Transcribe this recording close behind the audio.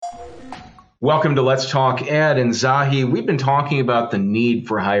Welcome to Let's Talk Ed. And Zahi, we've been talking about the need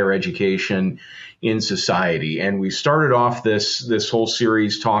for higher education in society. And we started off this whole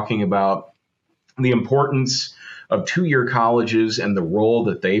series talking about the importance of two-year colleges and the role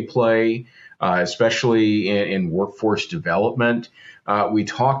that they play, especially in workforce development. We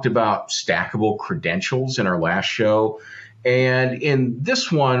talked about stackable credentials in our last show. And in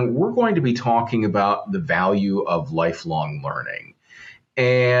this one, we're going to be talking about the value of lifelong learning.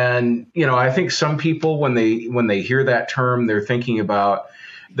 And, I think some people, when they hear that term, they're thinking about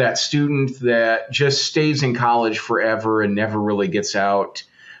that student that just stays in college forever and never really gets out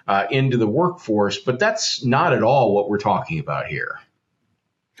into the workforce. But that's not at all what we're talking about here.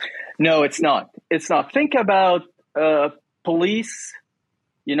 No, it's not. It's not. Think about police,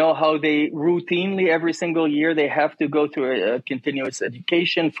 how they routinely every single year they have to go through a continuous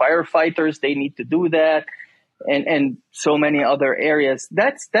education. Firefighters, they need to do that. And so many other areas.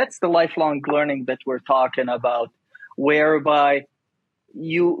 That's the lifelong learning that we're talking about, whereby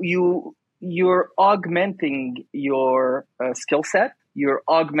you're augmenting your skill set, you're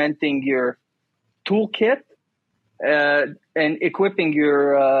augmenting your toolkit, and equipping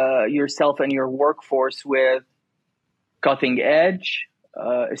yourself and your workforce with cutting edge,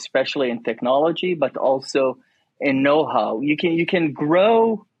 especially in technology, but also in know-how. You can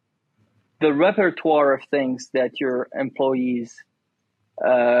grow the repertoire of things that your employees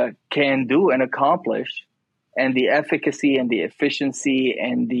can do and accomplish, and the efficacy and the efficiency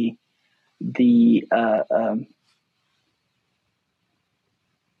and the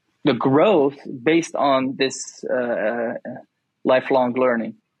growth based on this lifelong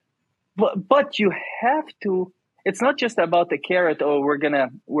learning. But you have to. It's not just about the carrot. Oh, we're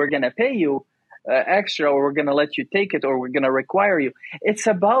gonna pay you extra, or we're gonna let you take it, or we're gonna require you. It's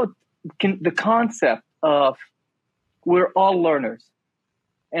about the concept of we're all learners,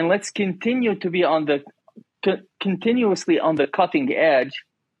 and let's continue to be continuously on the cutting edge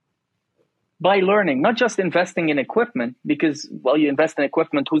by learning, not just investing in equipment, because, you invest in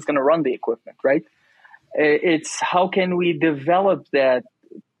equipment, who's going to run the equipment, right? It's how can we develop that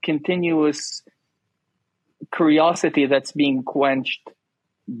continuous curiosity that's being quenched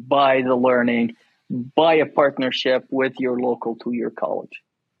by the learning, by a partnership with your local two-year college.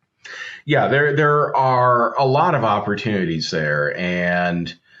 Yeah, there are a lot of opportunities there.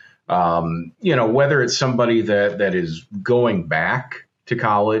 And, whether it's somebody that is going back to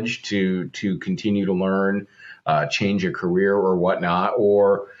college to continue to learn, change a career or whatnot,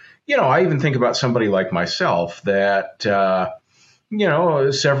 or, I even think about somebody like myself that,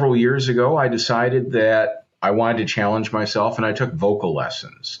 several years ago, I decided that I wanted to challenge myself and I took vocal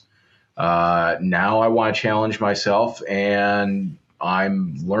lessons. Now I want to challenge myself and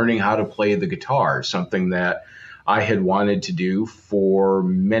I'm learning how to play the guitar, something that I had wanted to do for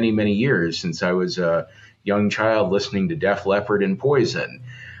many, many years since I was a young child listening to Def Leppard and Poison.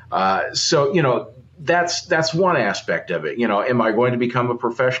 So, that's one aspect of it. Am I going to become a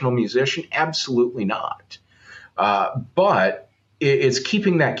professional musician? Absolutely not. But it's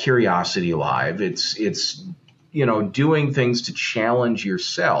keeping that curiosity alive. It's doing things to challenge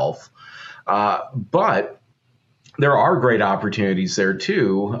yourself. But there are great opportunities there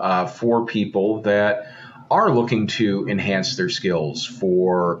too for people that are looking to enhance their skills,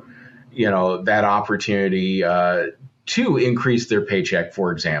 for that opportunity to increase their paycheck,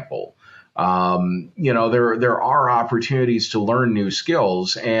 for example. There are opportunities to learn new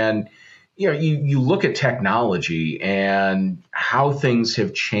skills, and you look at technology and how things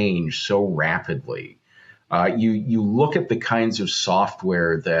have changed so rapidly. You look at the kinds of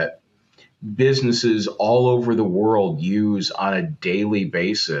software that businesses all over the world use on a daily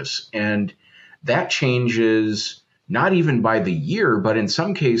basis. And that changes not even by the year, but in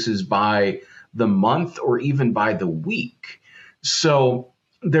some cases by the month or even by the week. So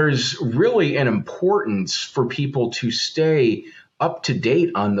there's really an importance for people to stay up to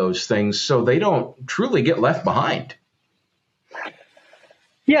date on those things so they don't truly get left behind.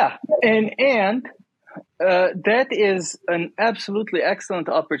 Yeah, and that is an absolutely excellent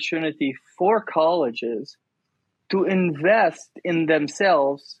opportunity for colleges to invest in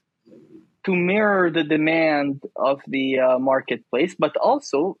themselves to mirror the demand of the marketplace, but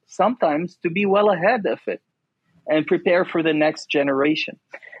also sometimes to be well ahead of it and prepare for the next generation.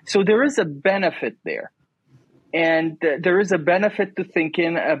 So there is a benefit there. And there is a benefit to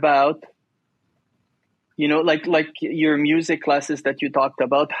thinking about, like your music classes that you talked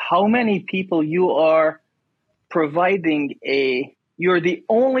about, how many people you are providing you're the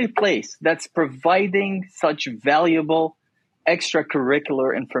only place that's providing such valuable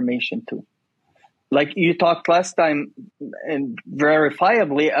extracurricular information to. Like you talked last time, and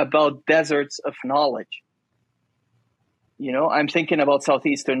verifiably about deserts of knowledge. I'm thinking about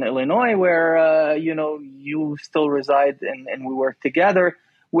Southeastern Illinois, where, you still reside and we work together,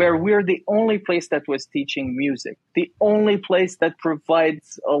 where we're the only place that was teaching music, the only place that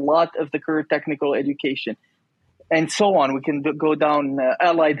provides a lot of the career technical education, and so on. We can go down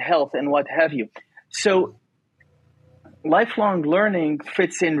allied health and what have you. So lifelong learning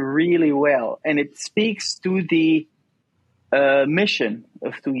fits in really well, and it speaks to the mission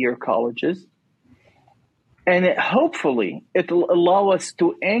of two-year colleges. And hopefully it'll allow us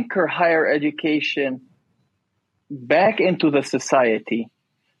to anchor higher education back into the society,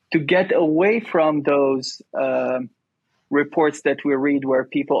 to get away from those reports that we read where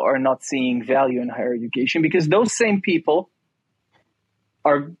people are not seeing value in higher education, because those same people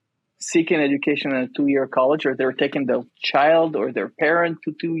are seeking education in a two-year college, or they're taking their child or their parent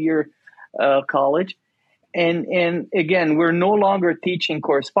to two-year college. And again, we're no longer teaching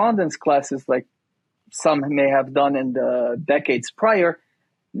correspondence classes like some may have done in the decades prior.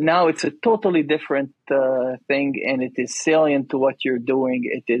 Now it's a totally different thing, and it is salient to what you're doing.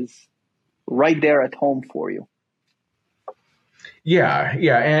 It is right there at home for you. Yeah,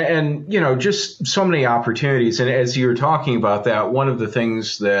 yeah, and just so many opportunities. And as you were talking about that, one of the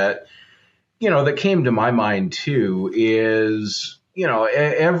things that that came to my mind too is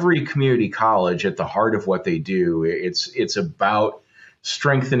every community college, at the heart of what they do, it's about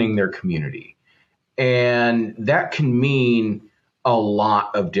strengthening their community. And that can mean a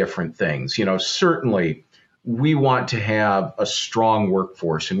lot of different things. Certainly we want to have a strong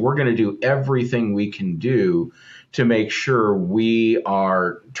workforce, and we're going to do everything we can do to make sure we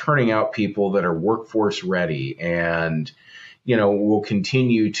are turning out people that are workforce ready, and will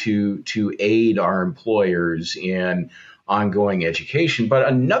continue to aid our employers in ongoing education. But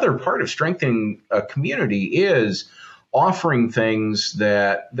another part of strengthening a community is offering things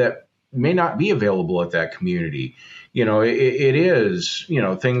that may not be available at that community. It is,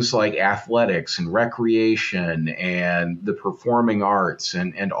 things like athletics and recreation and the performing arts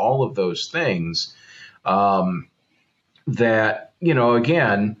and all of those things that,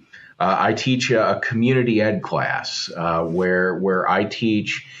 again, I teach a community ed class where I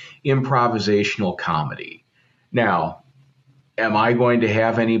teach improvisational comedy. Now, am I going to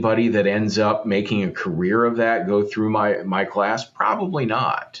have anybody that ends up making a career of that go through my class? Probably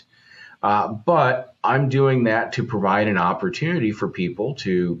not. But I'm doing that to provide an opportunity for people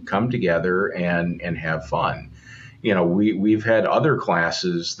to come together and have fun. We've had other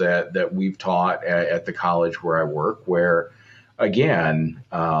classes that we've taught at the college where I work, where, again,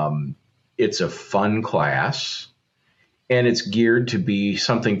 it's a fun class, and it's geared to be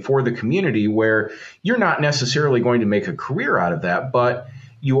something for the community where you're not necessarily going to make a career out of that, but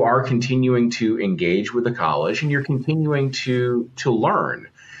you are continuing to engage with the college and you're continuing to learn.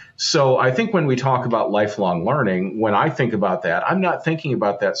 So I think when we talk about lifelong learning, when I think about that, I'm not thinking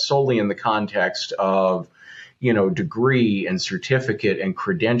about that solely in the context of, degree and certificate and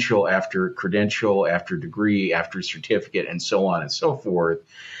credential after degree after certificate and so on and so forth.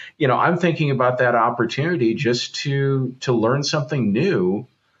 I'm thinking about that opportunity just to learn something new,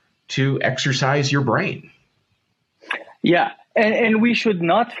 to exercise your brain. Yeah. And we should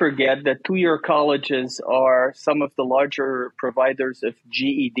not forget that two-year colleges are some of the larger providers of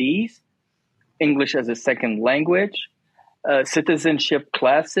GEDs, English as a second language, citizenship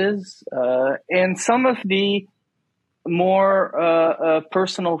classes, and some of the more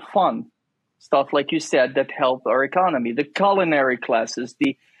personal fun stuff, like you said, that help our economy. The culinary classes,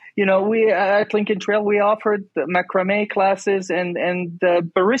 we at Lincoln Trail, we offered the macrame classes and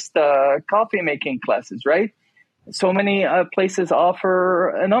barista coffee making classes, right? So many places offer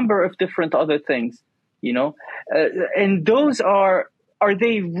a number of different other things, and those are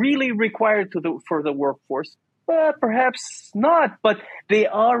they really required for the workforce? Perhaps not, but they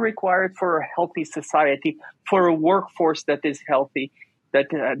are required for a healthy society, for a workforce that is healthy,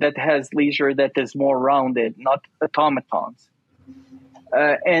 that has leisure, that is more rounded, not automatons.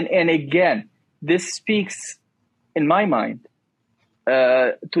 And again, this speaks, in my mind,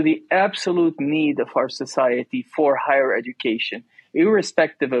 to the absolute need of our society for higher education,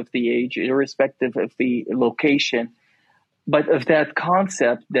 irrespective of the age, irrespective of the location, but of that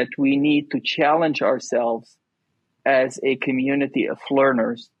concept that we need to challenge ourselves as a community of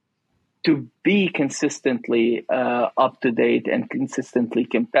learners to be consistently up to date and consistently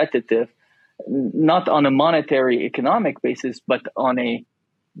competitive, not on a monetary economic basis, but on a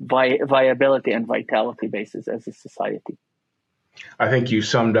viability and vitality basis as a society. I think you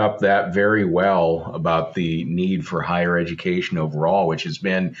summed up that very well about the need for higher education overall, which has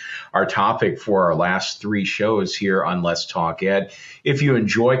been our topic for our last 3 shows here on Let's Talk Ed. If you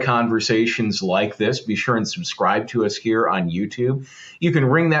enjoy conversations like this, be sure and subscribe to us here on YouTube. You can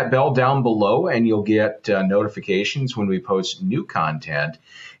ring that bell down below and you'll get notifications when we post new content.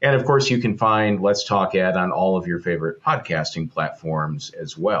 And of course, you can find Let's Talk Ed on all of your favorite podcasting platforms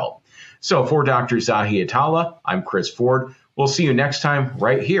as well. So for Dr. Zahi Atallah, I'm Chris Ford. We'll see you next time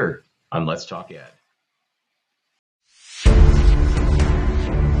right here on Let's Talk Ed.